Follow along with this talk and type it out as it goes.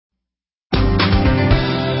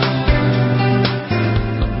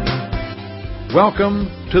Welcome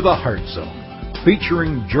to the Heart Zone,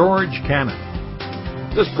 featuring George Cannon.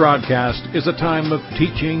 This broadcast is a time of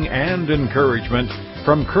teaching and encouragement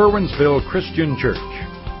from Curwensville Christian Church.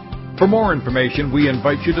 For more information, we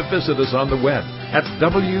invite you to visit us on the web at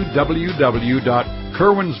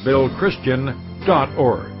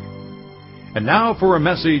www.curwensvillechristian.org. And now for a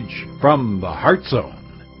message from the Heart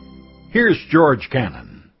Zone. Here's George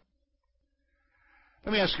Cannon.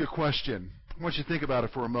 Let me ask you a question. I want you to think about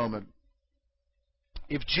it for a moment.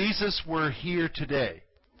 If Jesus were here today,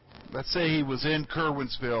 let's say he was in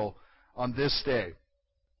Curwensville on this day,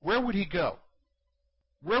 where would he go?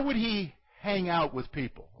 Where would he hang out with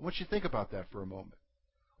people? I want you to think about that for a moment.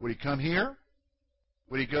 Would he come here?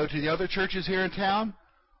 Would he go to the other churches here in town?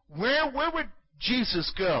 Where would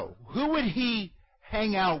Jesus go? Who would he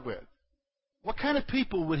hang out with? What kind of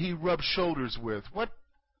people would he rub shoulders with? What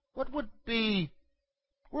would be,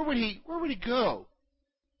 where would he go?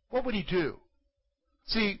 What would he do?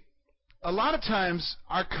 See, a lot of times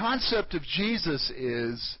our concept of Jesus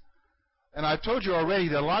is, and I've told you already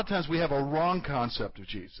that a lot of times we have a wrong concept of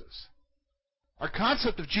Jesus. Our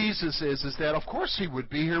concept of Jesus is that, of course, he would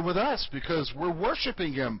be here with us because we're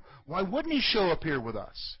worshiping him. Why wouldn't he show up here with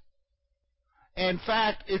us? In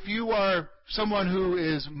fact, if you are someone who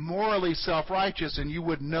is morally self-righteous, and you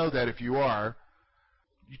wouldn't know that if you are,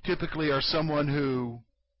 you typically are someone who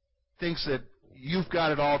thinks that you've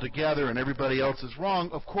got it all together and everybody else is wrong,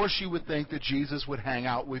 of course you would think that Jesus would hang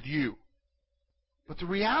out with you. But the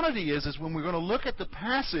reality is when we're going to look at the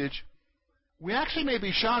passage, we actually may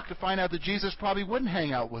be shocked to find out that Jesus probably wouldn't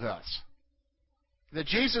hang out with us. That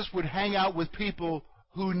Jesus would hang out with people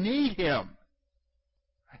who need him.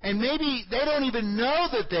 And maybe they don't even know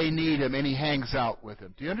that they need him, and he hangs out with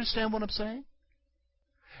them. Do you understand what I'm saying?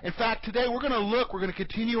 In fact, today we're going to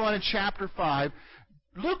continue on in chapter 5.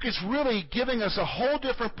 Luke is really giving us a whole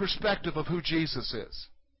different perspective of who Jesus is.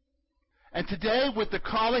 And today, with the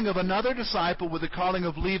calling of another disciple, with the calling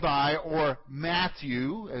of Levi, or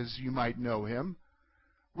Matthew, as you might know him,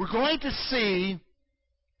 we're going to see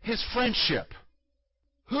his friendship.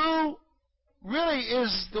 Who really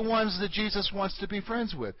is the ones that Jesus wants to be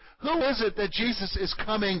friends with? Who is it that Jesus is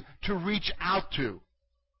coming to reach out to?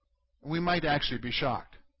 We might actually be shocked.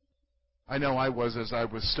 I know I was as I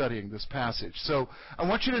was studying this passage. So I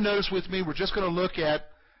want you to notice with me, we're just going to look at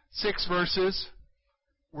 6 verses.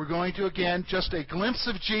 We're going to, again, just a glimpse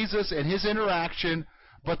of Jesus and his interaction,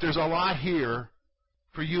 but there's a lot here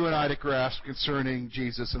for you and I to grasp concerning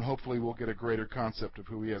Jesus, and hopefully we'll get a greater concept of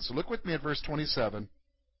who he is. So look with me at verse 27,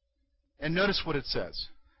 and notice what it says.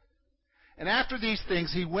 And after these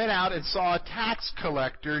things, he went out and saw a tax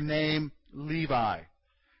collector named Levi,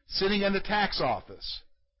 sitting in the tax office.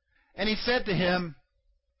 And he said to him,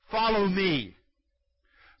 "Follow me."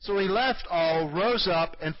 So he left all, rose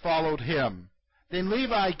up, and followed him. Then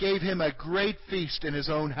Levi gave him a great feast in his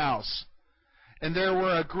own house. And there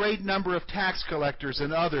were a great number of tax collectors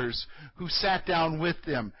and others who sat down with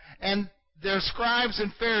them. And their scribes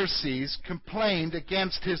and Pharisees complained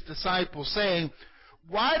against his disciples, saying,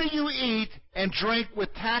 "Why do you eat and drink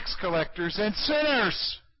with tax collectors and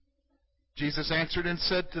sinners?" Jesus answered and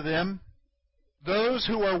said to them, "Those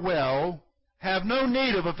who are well have no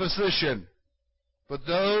need of a physician, but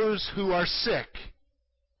those who are sick.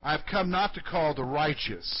 I have come not to call the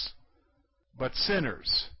righteous, but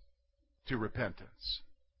sinners to repentance."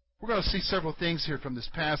 We're going to see several things here from this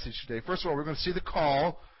passage today. First of all, we're going to see the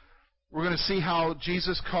call. We're going to see how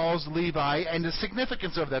Jesus calls Levi and the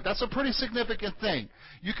significance of that. That's a pretty significant thing.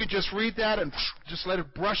 You could just read that and just let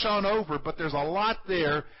it brush on over, but there's a lot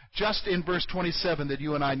there just in verse 27 that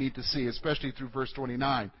you and I need to see, especially through verse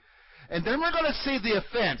 29. And then we're going to see the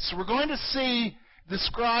offense. We're going to see the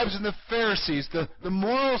scribes and the Pharisees, the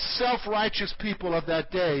moral, self-righteous people of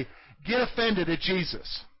that day, get offended at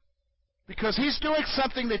Jesus. Because he's doing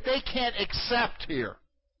something that they can't accept here.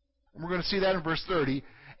 And we're going to see that in verse 30.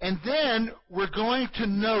 And then we're going to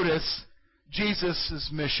notice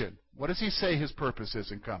Jesus' mission. What does he say his purpose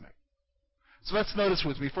is in coming? So let's notice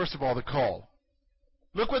with me, first of all, the call.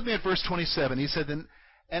 Look with me at verse 27. He said, "And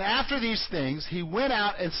after these things, he went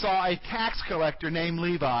out and saw a tax collector named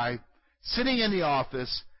Levi sitting in the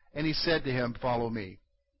office, and he said to him, 'Follow me.'"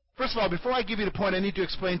 First of all, before I give you the point, I need to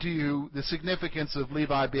explain to you the significance of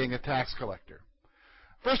Levi being a tax collector.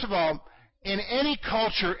 First of all, in any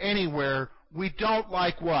culture anywhere, we don't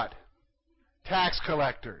like what? Tax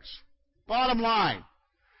collectors. Bottom line.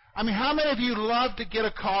 I mean, how many of you love to get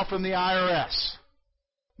a call from the IRS?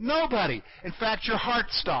 Nobody. In fact, your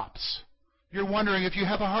heart stops. You're wondering if you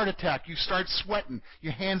have a heart attack. You start sweating.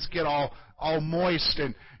 Your hands get all moist,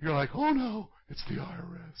 and you're like, "Oh no, it's the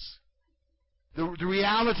IRS." The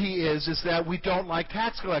reality is that we don't like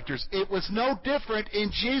tax collectors. It was no different in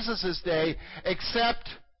Jesus' day, except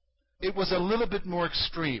it was a little bit more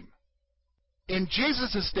extreme. In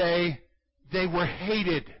Jesus' day, they were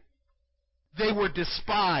hated. They were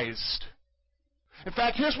despised. In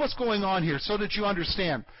fact, here's what's going on here so that you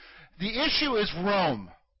understand. The issue is Rome.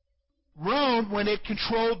 Rome, when it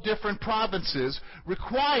controlled different provinces,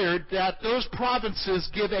 required that those provinces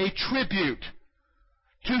give a tribute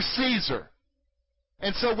to Caesar.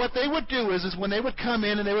 And so what they would do is when they would come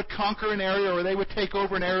in and they would conquer an area, or they would take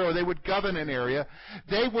over an area, or they would govern an area,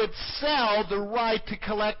 they would sell the right to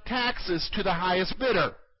collect taxes to the highest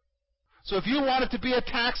bidder. So if you wanted to be a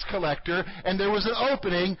tax collector and there was an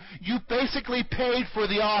opening, you basically paid for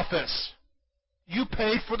the office. You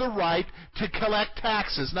paid for the right to collect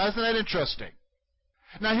taxes. Now, isn't that interesting?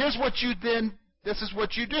 Now, this is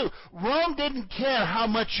what you do. Rome didn't care how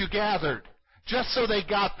much you gathered, just so they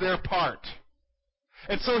got their part.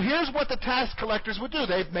 And so here's what the tax collectors would do.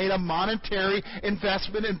 They've made a monetary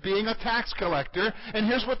investment in being a tax collector, and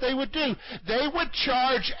here's what they would do. They would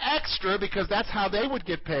charge extra, because that's how they would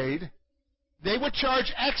get paid. They would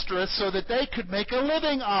charge extra so that they could make a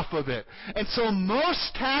living off of it. And so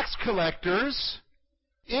most tax collectors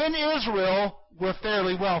in Israel were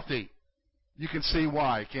fairly wealthy. You can see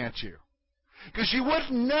why, can't you? Because you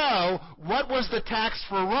wouldn't know what was the tax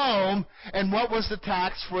for Rome and what was the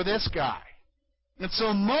tax for this guy. And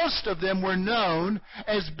so most of them were known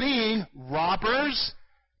as being robbers,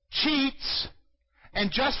 cheats,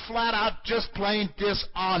 and just flat out, just plain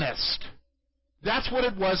dishonest. That's what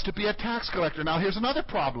it was to be a tax collector. Now, here's another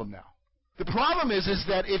problem now. The problem is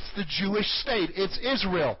that it's the Jewish state. It's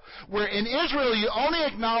Israel. Where in Israel you only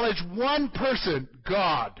acknowledge one person,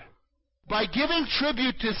 God. By giving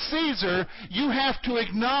tribute to Caesar, you have to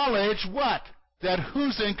acknowledge what? That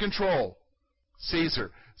who's in control?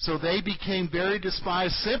 Caesar. So they became very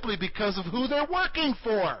despised simply because of who they're working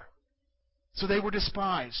for. So they were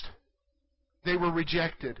despised. They were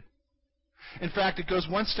rejected. In fact, it goes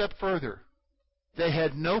one step further. They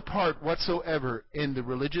had no part whatsoever in the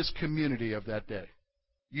religious community of that day.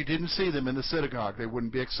 You didn't see them in the synagogue. They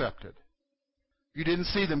wouldn't be accepted. You didn't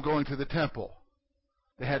see them going to the temple.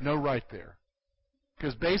 They had no right there.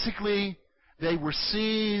 Because basically, they were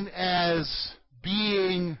seen as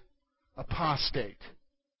being apostate.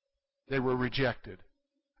 They were rejected.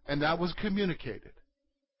 And that was communicated.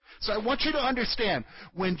 So I want you to understand,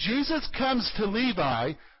 when Jesus comes to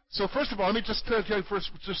Levi, so first of all, let me just tell you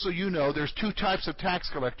first, just so you know, there's two types of tax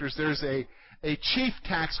collectors. There's a chief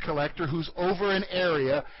tax collector who's over an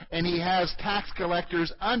area, and he has tax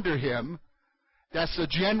collectors under him. That's a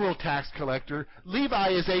general tax collector. Levi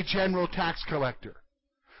is a general tax collector.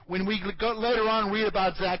 When we go later on and read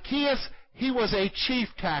about Zacchaeus, he was a chief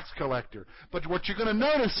tax collector. But what you're going to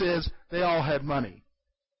notice is they all had money,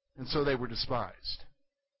 and so they were despised.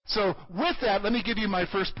 So with that, let me give you my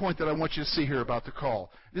first point that I want you to see here about the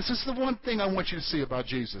call. This is the one thing I want you to see about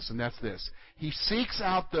Jesus, and that's this. He seeks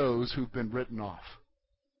out those who've been written off.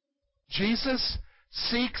 Jesus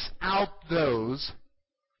seeks out those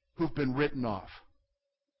who've been written off.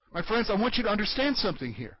 My friends, I want you to understand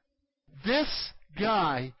something here. This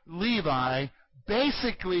guy, Levi,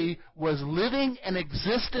 basically was living an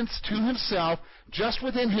existence to himself just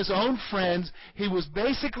within his own friends. He was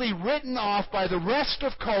basically written off by the rest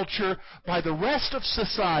of culture, by the rest of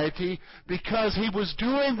society, because he was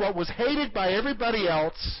doing what was hated by everybody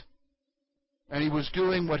else, and he was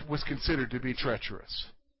doing what was considered to be treacherous.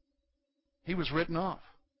 He was written off.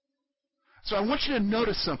 So I want you to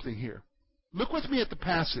notice something here. Look with me at the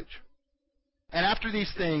passage. And after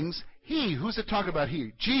these things, he, who's it talking about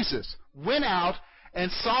he? Jesus, went out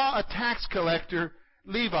and saw a tax collector,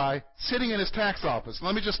 Levi, sitting in his tax office.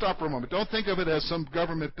 Let me just stop for a moment. Don't think of it as some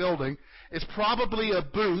government building. It's probably a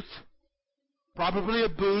booth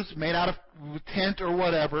made out of tent or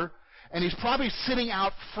whatever, and he's probably sitting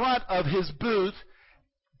out front of his booth,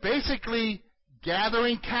 basically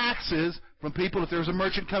gathering taxes from people. If there was a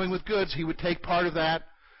merchant coming with goods, he would take part of that.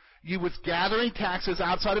 He was gathering taxes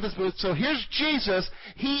outside of his booth. So here's Jesus.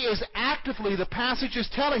 He is actively, the passage is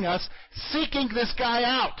telling us, seeking this guy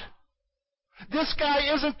out. This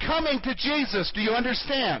guy isn't coming to Jesus. Do you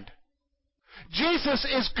understand? Jesus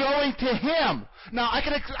is going to him. Now, I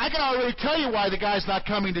can already tell you why the guy's not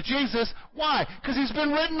coming to Jesus. Why? Because he's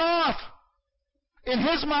been written off. In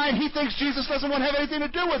his mind, he thinks Jesus doesn't want to have anything to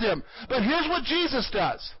do with him. But here's what Jesus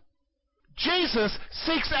does. Jesus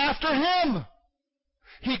seeks after him.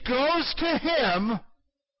 He goes to him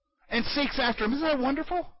and seeks after him. Isn't that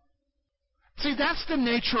wonderful? See, that's the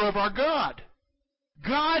nature of our God.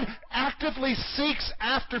 God actively seeks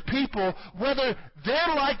after people, whether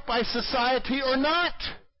they're liked by society or not.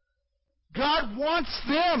 God wants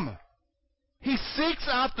them. He seeks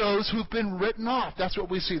out those who've been written off. That's what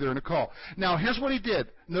we see there in the call. Now, here's what he did.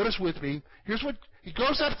 Notice with me. Here's what he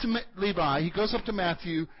goes up to Levi. He goes up to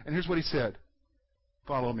Matthew, and here's what he said.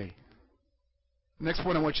 Follow me. The next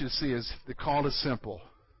point I want you to see is the call is simple.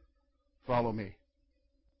 Follow me.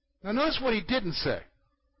 Now, notice what he didn't say.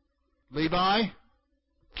 Levi,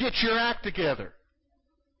 get your act together.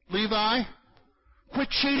 Levi, quit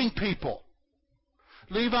cheating people.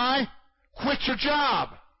 Levi, quit your job.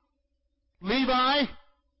 Levi,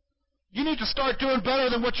 you need to start doing better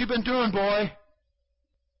than what you've been doing, boy.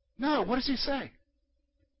 No, what does he say?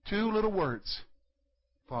 Two little words.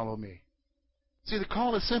 Follow me. See, the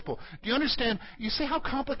call is simple. Do you understand? You see how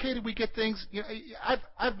complicated we get things? You know,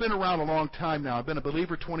 I've been around a long time now. I've been a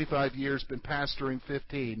believer 25 years, been pastoring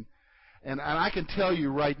 15. And I can tell you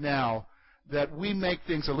right now that we make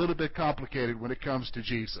things a little bit complicated when it comes to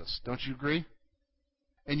Jesus. Don't you agree?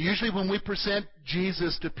 And usually when we present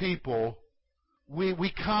Jesus to people,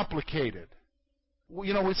 we complicate it.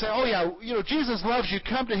 You know, we say, oh yeah, you know, Jesus loves you,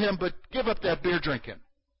 come to him, but give up that beer drinking.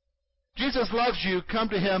 Jesus loves you, come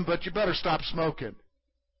to him, but you better stop smoking.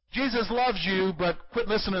 Jesus loves you, but quit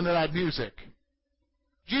listening to that music.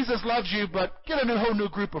 Jesus loves you, but get a whole new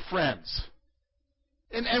group of friends.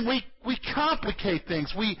 And we complicate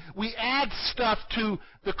things. We add stuff to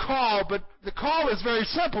the call, but the call is very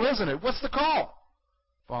simple, isn't it? What's the call?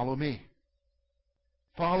 Follow me.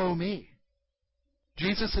 Follow me.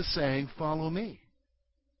 Jesus is saying, follow me.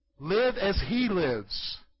 Live as he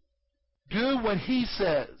lives. Do what he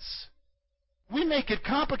says. We make it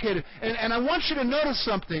complicated. And I want you to notice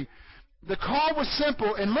something. The call was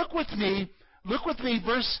simple. And look with me,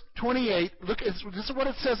 verse 28. This is what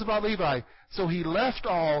it says about Levi. So he left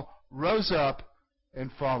all, rose up, and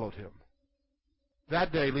followed him.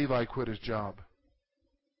 That day, Levi quit his job.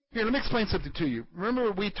 Here, let me explain something to you.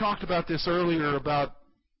 Remember we talked about this earlier about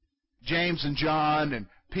James and John and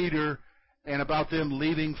Peter and about them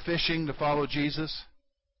leaving fishing to follow Jesus?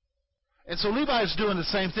 And so Levi is doing the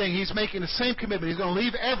same thing. He's making the same commitment. He's going to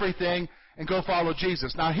leave everything and go follow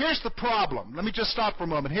Jesus. Now, here's the problem. Let me just stop for a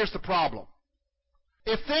moment. Here's the problem.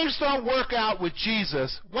 If things don't work out with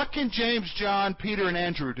Jesus, what can James, John, Peter, and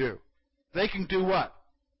Andrew do? They can do what?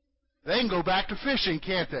 They can go back to fishing,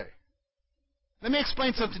 can't they? Let me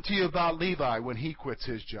explain something to you about Levi when he quits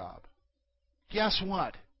his job. Guess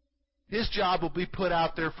what? His job will be put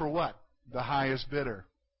out there for what? The highest bidder.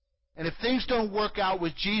 And if things don't work out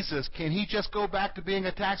with Jesus, can he just go back to being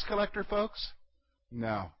a tax collector, folks?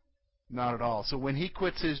 No, not at all. So when he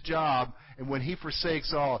quits his job and when he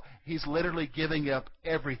forsakes all, he's literally giving up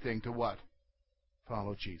everything to what?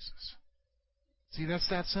 Follow Jesus. See, that's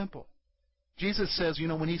that simple. Jesus says, you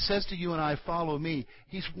know, when he says to you and I, follow me,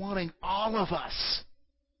 he's wanting all of us.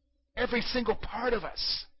 Every single part of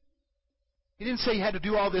us. He didn't say you had to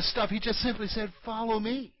do all this stuff. He just simply said, follow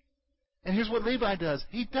me. And here's what Levi does.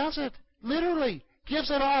 He does it. Literally.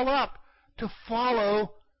 Gives it all up to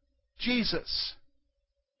follow Jesus.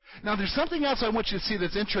 Now, there's something else I want you to see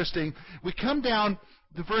that's interesting. We come down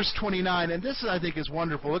to verse 29, and this, I think, is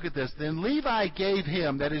wonderful. Look at this. Then Levi gave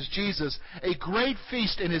him, that is Jesus, a great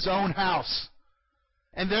feast in his own house.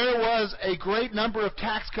 And there was a great number of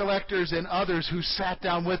tax collectors and others who sat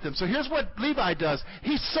down with him. So here's what Levi does.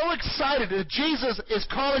 He's so excited that Jesus is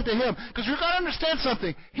calling to him. Because you've got to understand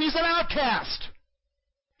something. He's an outcast.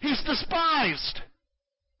 He's despised.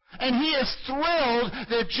 And he is thrilled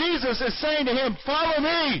that Jesus is saying to him, follow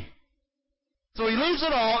me. So he leaves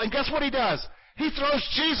it all, and guess what he does? He throws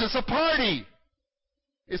Jesus a party.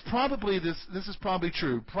 It's probably this is probably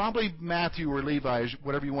true. Probably Matthew or Levi,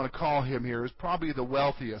 whatever you want to call him here, is probably the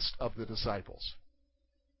wealthiest of the disciples.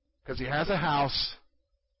 Because he has a house,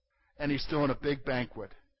 and he's throwing a big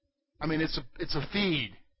banquet. I mean, it's a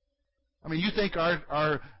feed. I mean, you think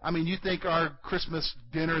our Christmas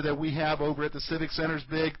dinner that we have over at the Civic Center is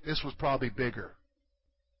big? This was probably bigger.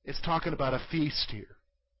 It's talking about a feast here.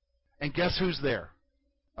 And guess who's there?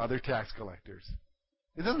 Other tax collectors.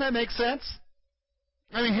 Doesn't that make sense?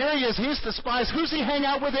 I mean, here he is. He's despised. Who's he hang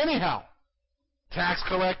out with anyhow? Tax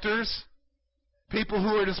collectors. People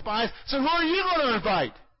who are despised. So who are you going to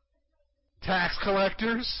invite? Tax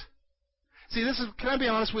collectors. See, can I be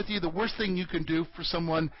honest with you? The worst thing you can do for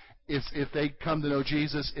someone is, if they come to know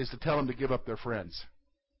Jesus, is to tell them to give up their friends.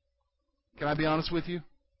 Can I be honest with you?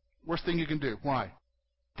 Worst thing you can do. Why?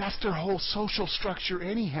 That's their whole social structure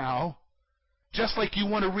anyhow. Just like you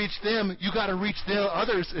want to reach them, you got to reach the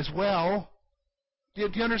others as well. Do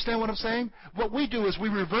you understand what I'm saying? What we do is we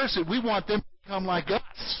reverse it. We want them to become like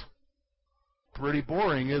us. pretty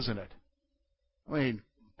boring, isn't it? I mean,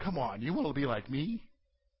 come on, you want to be like me?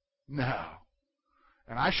 No.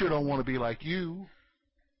 And I sure don't want to be like you.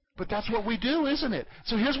 But that's what we do, isn't it?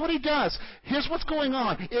 So here's what he does. Here's what's going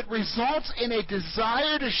on. It results in a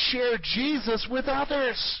desire to share Jesus with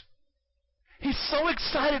others. He's so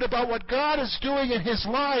excited about what God is doing in his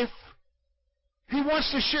life, he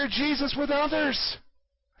wants to share Jesus with others.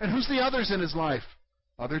 And who's the others in his life?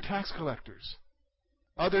 Other tax collectors.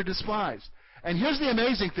 Other despised. And here's the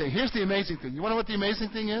amazing thing. Here's the amazing thing. You want to know what the amazing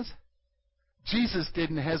thing is? Jesus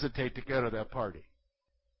didn't hesitate to go to that party.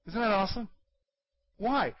 Isn't that awesome?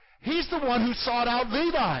 Why? He's the one who sought out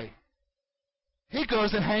Levi. He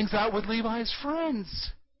goes and hangs out with Levi's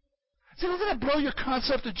friends. See, doesn't that blow your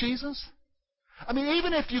concept of Jesus? I mean,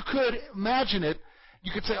 even if you could imagine it,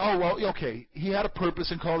 you could say, oh, well, okay, he had a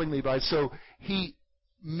purpose in calling Levi, so he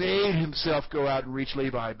made himself go out and reach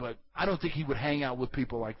Levi, but I don't think he would hang out with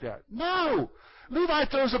people like that. No! Levi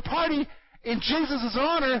throws a party in Jesus'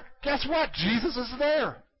 honor. Guess what? Jesus is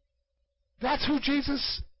there. That's who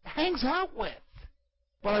Jesus hangs out with.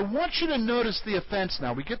 But I want you to notice the offense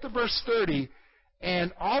now. We get to verse 30,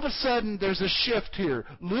 and all of a sudden there's a shift here.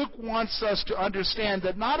 Luke wants us to understand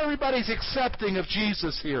that not everybody's accepting of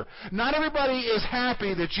Jesus here. Not everybody is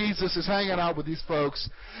happy that Jesus is hanging out with these folks.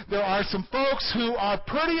 There are some folks who are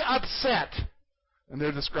pretty upset, and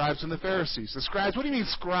they're the scribes and the Pharisees. The scribes, what do you mean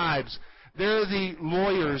scribes? They're the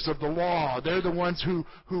lawyers of the law. They're the ones who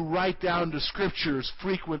write down the scriptures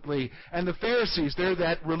frequently. And the Pharisees, they're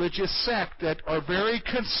that religious sect that are very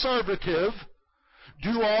conservative,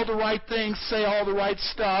 do all the right things, say all the right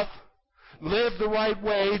stuff, live the right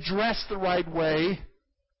way, dress the right way,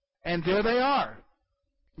 and there they are.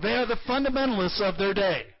 They are the fundamentalists of their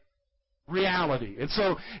day, reality. And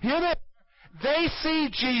so here they see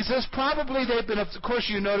Jesus. Probably they've been, of course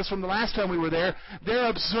you notice from the last time we were there, they're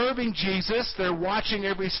observing Jesus. They're watching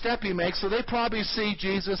every step he makes. So they probably see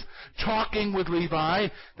Jesus talking with Levi.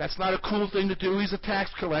 That's not a cool thing to do. He's a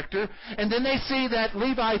tax collector. And then they see that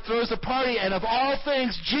Levi throws a party, and of all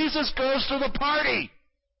things, Jesus goes to the party.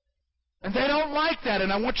 And they don't like that.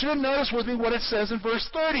 And I want you to notice with me what it says in verse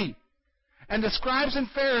 30. And the scribes and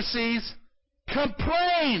Pharisees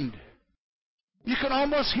complained. You can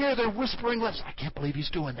almost hear their whispering lips. I can't believe he's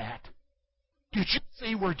doing that. Did you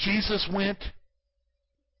see where Jesus went?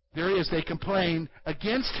 There he is. They complain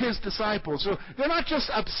against his disciples. So they're not just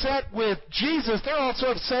upset with Jesus, they're also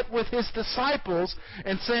upset with his disciples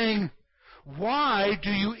and saying, why do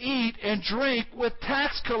you eat and drink with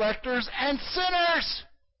tax collectors and sinners?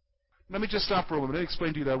 Let me just stop for a moment and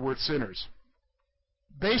explain to you that word sinners.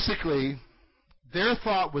 Basically, their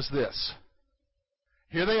thought was this.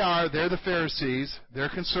 Here they are, they're the Pharisees, they're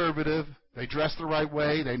conservative, they dress the right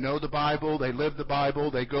way, they know the Bible, they live the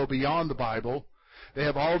Bible, they go beyond the Bible. They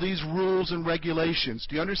have all these rules and regulations.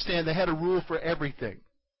 Do you understand? They had a rule for everything.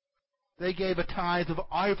 They gave a tithe of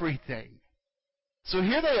everything. So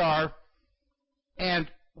here they are,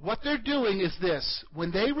 and what they're doing is this.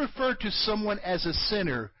 When they refer to someone as a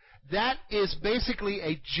sinner, that is basically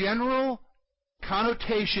a general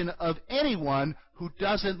connotation of anyone who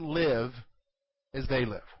doesn't live as they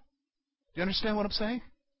live. Do you understand what I'm saying?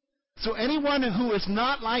 So anyone who is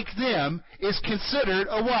not like them is considered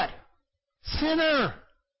a what? Sinner.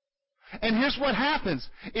 And here's what happens.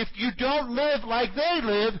 If you don't live like they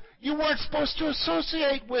live, you weren't supposed to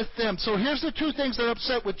associate with them. So here's the two things they're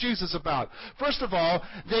upset with Jesus about. First of all,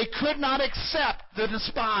 they could not accept the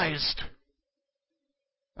despised.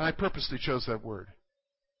 And I purposely chose that word.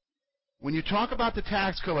 When you talk about the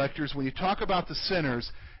tax collectors, when you talk about the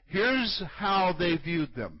sinners, here's how they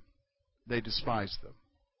viewed them. They despised them.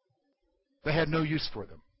 They had no use for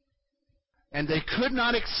them. And they could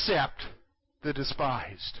not accept the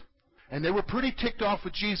despised. And they were pretty ticked off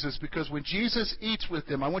with Jesus because when Jesus eats with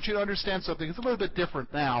them, I want you to understand something. It's a little bit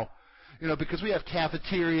different now, because we have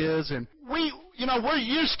cafeterias and we're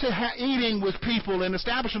used to eating with people in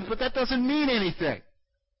establishments, but that doesn't mean anything.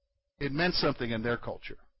 It meant something in their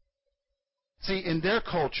culture. See, in their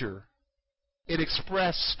culture, it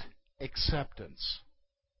expressed acceptance.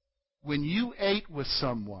 When you ate with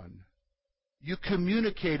someone, you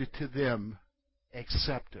communicated to them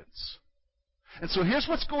acceptance. And so here's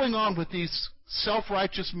what's going on with these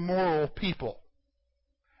self-righteous, moral people.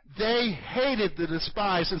 They hated the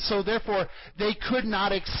despised, and so therefore they could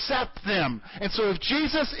not accept them. And so if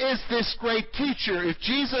Jesus is this great teacher, if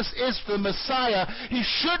Jesus is the Messiah, he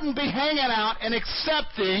shouldn't be hanging out and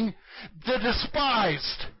accepting the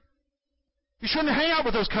despised. You shouldn't hang out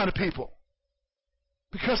with those kind of people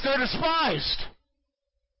because they're despised.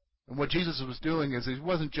 And what Jesus was doing is he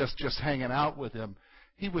wasn't just hanging out with them.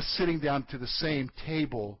 He was sitting down to the same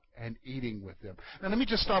table and eating with them. Now, let me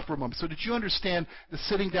just stop for a moment. So did you understand the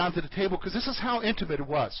sitting down to the table? Because this is how intimate it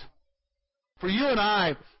was. For you and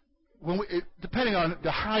I, depending on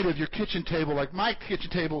the height of your kitchen table, like my kitchen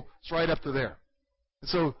table is right up to there. And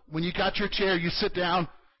so when you got your chair, you sit down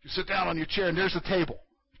on your chair, and there's the table.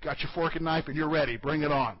 You got your fork and knife, and you're ready. Bring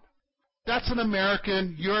it on. That's an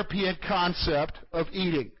American, European concept of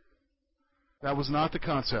eating. That was not the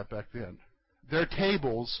concept back then. Their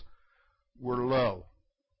tables were low.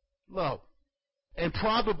 Low. And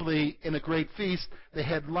probably in a great feast, they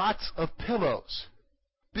had lots of pillows.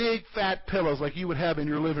 Big, fat pillows like you would have in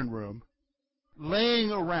your living room,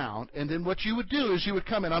 laying around. And then what you would do is you would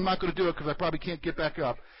come in. I'm not going to do it because I probably can't get back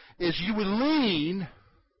up. Is you would lean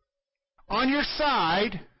on your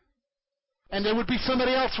side, and there would be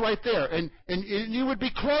somebody else right there. And you would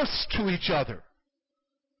be close to each other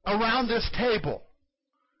around this table.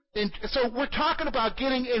 And so we're talking about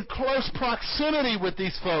getting in close proximity with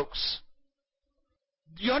these folks.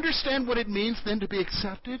 Do you understand what it means then to be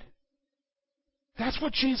accepted? That's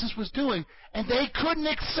what Jesus was doing. And they couldn't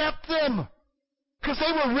accept them because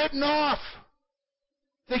they were written off.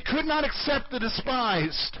 They could not accept the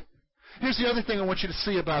despised. Here's the other thing I want you to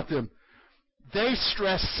see about them. They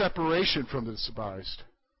stressed separation from the despised.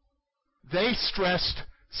 They stressed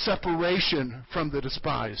separation from the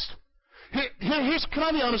despised. Can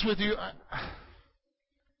I be honest with you?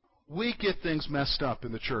 We get things messed up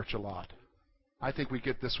in the church a lot. I think we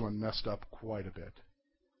get this one messed up quite a bit.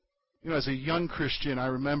 You know, as a young Christian, I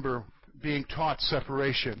remember being taught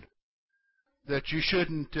separation. That you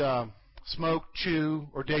shouldn't smoke, chew,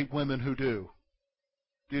 or date women who do.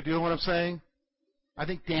 Do you know what I'm saying? I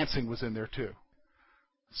think dancing was in there too.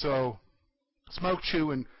 So, smoke,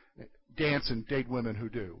 chew, and dance and date women who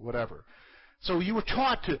do, whatever. So you were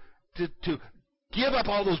taught to give up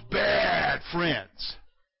all those bad friends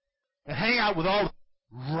and hang out with all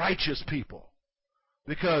the righteous people.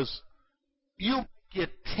 Because you might get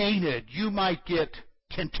tainted, you might get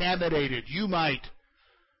contaminated, you might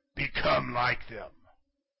become like them.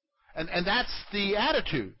 And that's the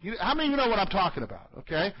attitude. How many of you know what I'm talking about,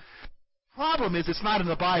 okay? Problem is, it's not in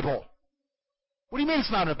the Bible. What do you mean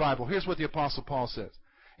it's not in the Bible? Here's what the Apostle Paul says.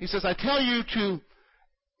 He says, I tell you to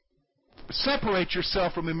separate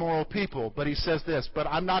yourself from immoral people. But he says this, but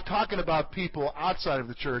I'm not talking about people outside of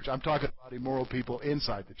the church. I'm talking about immoral people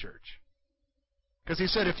inside the church. Because he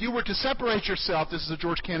said, if you were to separate yourself, this is a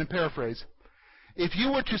George Cannon paraphrase, if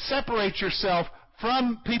you were to separate yourself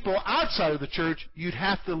from people outside of the church, you'd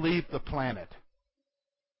have to leave the planet.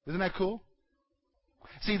 Isn't that cool?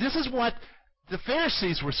 See, this is what the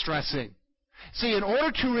Pharisees were stressing. See, in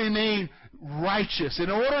order to remain righteous,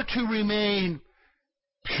 in order to remain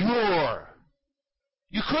pure,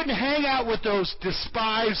 you couldn't hang out with those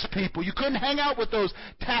despised people. You couldn't hang out with those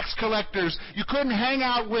tax collectors. You couldn't hang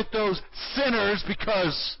out with those sinners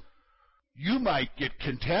because you might get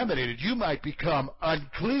contaminated. You might become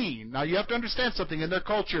unclean. Now, you have to understand something. In their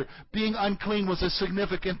culture, being unclean was a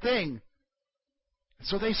significant thing.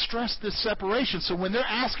 So they stressed this separation. So when they're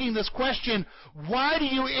asking this question, why do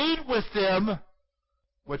you eat with them?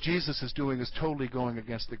 What Jesus is doing is totally going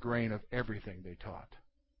against the grain of everything they taught.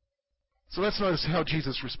 So let's notice how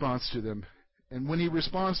Jesus responds to them. And when he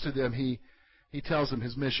responds to them, he tells them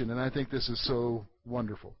his mission. And I think this is so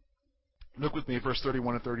wonderful. Look with me at verse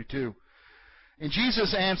 31 and 32. And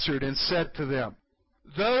Jesus answered and said to them,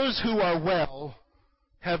 those who are well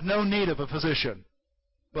have no need of a physician,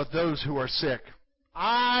 but those who are sick.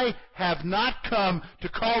 I have not come to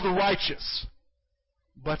call the righteous,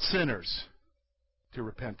 but sinners to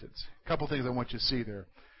repentance. A couple things I want you to see there.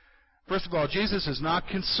 First of all, Jesus is not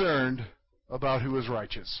concerned about who is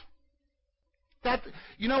righteous.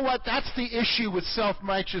 You know what? That's the issue with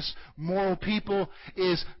self-righteous moral people,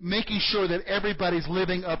 is making sure that everybody's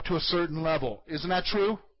living up to a certain level. Isn't that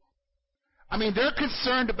true? I mean, they're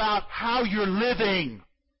concerned about how you're living.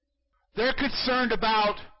 They're concerned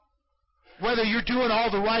about whether you're doing all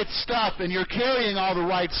the right stuff and you're carrying all the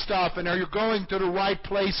right stuff and are you going to the right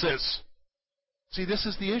places. See, this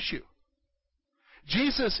is the issue.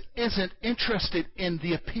 Jesus isn't interested in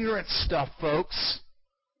the appearance stuff, folks.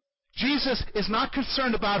 Jesus is not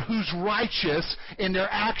concerned about who's righteous in their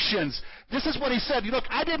actions. This is what he said. Look,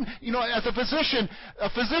 as a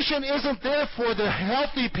physician isn't there for the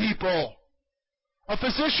healthy people. A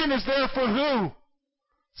physician is there for who?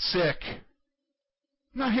 Sick.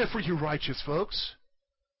 I'm not here for you righteous folks.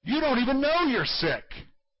 You don't even know you're sick.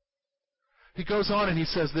 He goes on and he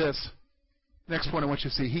says this. Next point I want you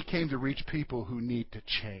to see. He came to reach people who need to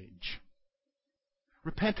change.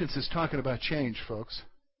 Repentance is talking about change, folks.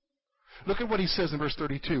 Look at what he says in verse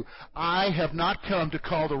 32. I have not come to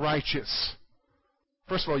call the righteous.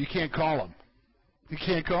 First of all, you can't call them. You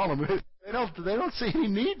can't call them. They don't see any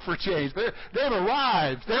need for change. They've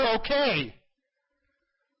arrived. They're okay.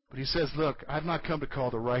 But he says, look, I've not come to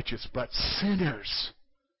call the righteous, but sinners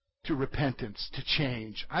to repentance, to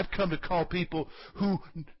change. I've come to call people who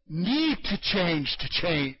need to change,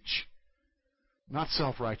 not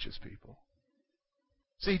self-righteous people.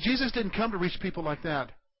 See, Jesus didn't come to reach people like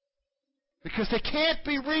that because they can't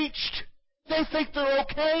be reached. They think they're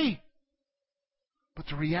okay. But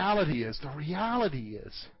the reality is,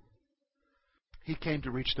 He came to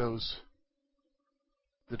reach those,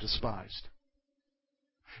 the despised.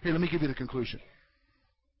 Here, let me give you the conclusion.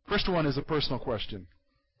 First one is a personal question.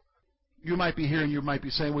 You might be here and you might be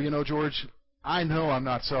saying, well, you know, George, I know I'm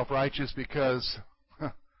not self-righteous because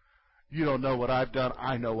you don't know what I've done.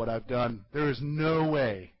 I know what I've done. There is no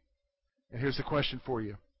way. And here's the question for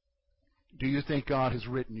you. Do you think God has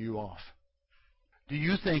written you off? Do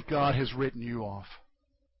you think God has written you off?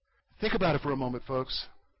 Think about it for a moment, folks.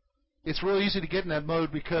 It's real easy to get in that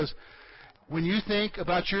mode because when you think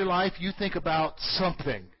about your life, you think about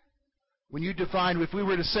something. When you define, if we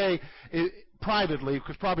were to say privately,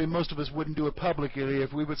 because probably most of us wouldn't do it publicly,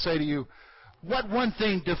 if we would say to you, what one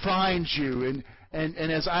thing defines you? And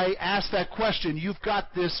as I ask that question, you've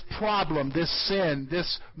got this problem, this sin,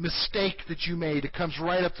 this mistake that you made. It comes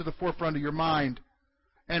right up to the forefront of your mind.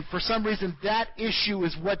 And for some reason, that issue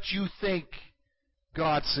is what you think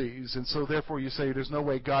God sees. And so therefore you say, there's no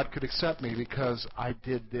way God could accept me because I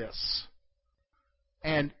did this.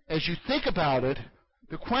 And as you think about it,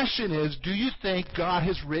 the question is, do you think God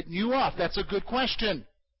has written you off? That's a good question.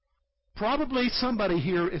 Probably somebody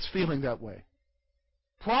here is feeling that way.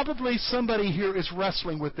 Probably somebody here is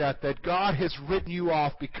wrestling with that God has written you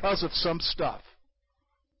off because of some stuff.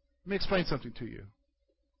 Let me explain something to you.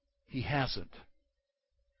 He hasn't.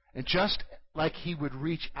 And just like He would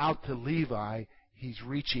reach out to Levi, He's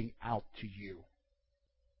reaching out to you.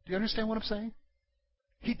 Do you understand what I'm saying?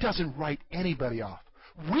 He doesn't write anybody off.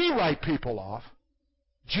 We write people off.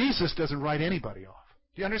 Jesus doesn't write anybody off.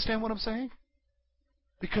 Do you understand what I'm saying?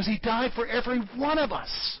 Because He died for every one of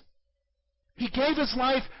us. He gave His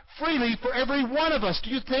life freely for every one of us. Do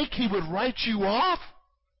you think He would write you off?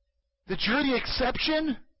 That you're the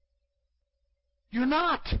exception? You're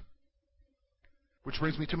not. Which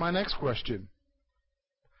brings me to my next question.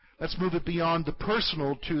 Let's move it beyond the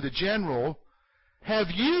personal to the general.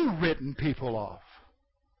 Have you written people off?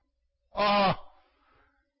 Oh,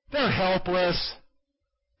 they're helpless.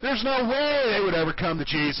 There's no way they would ever come to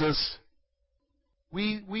Jesus.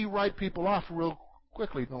 We write people off real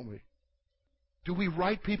quickly, don't we? Do we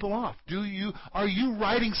write people off? Are you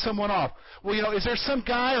writing someone off? Well, you know, is there some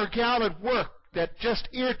guy or gal at work that just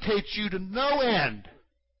irritates you to no end?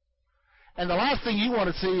 And the last thing you want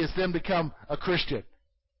to see is them become a Christian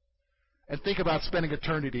and think about spending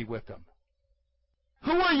eternity with them.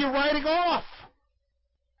 Who are you writing off?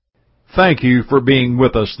 Thank you for being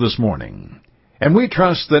with us this morning. And we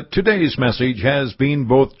trust that today's message has been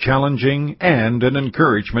both challenging and an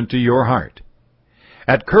encouragement to your heart.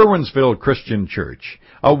 At Curwensville Christian Church,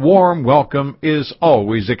 a warm welcome is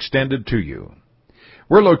always extended to you.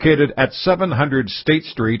 We're located at 700 State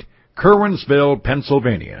Street, Curwensville,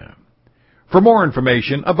 Pennsylvania. For more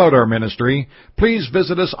information about our ministry, please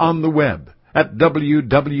visit us on the web at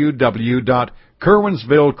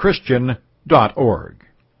www.curwensvillechristian.org.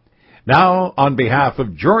 Now, on behalf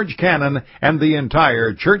of George Cannon and the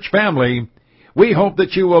entire church family, we hope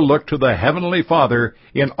that you will look to the Heavenly Father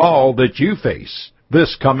in all that you face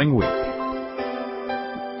this coming week.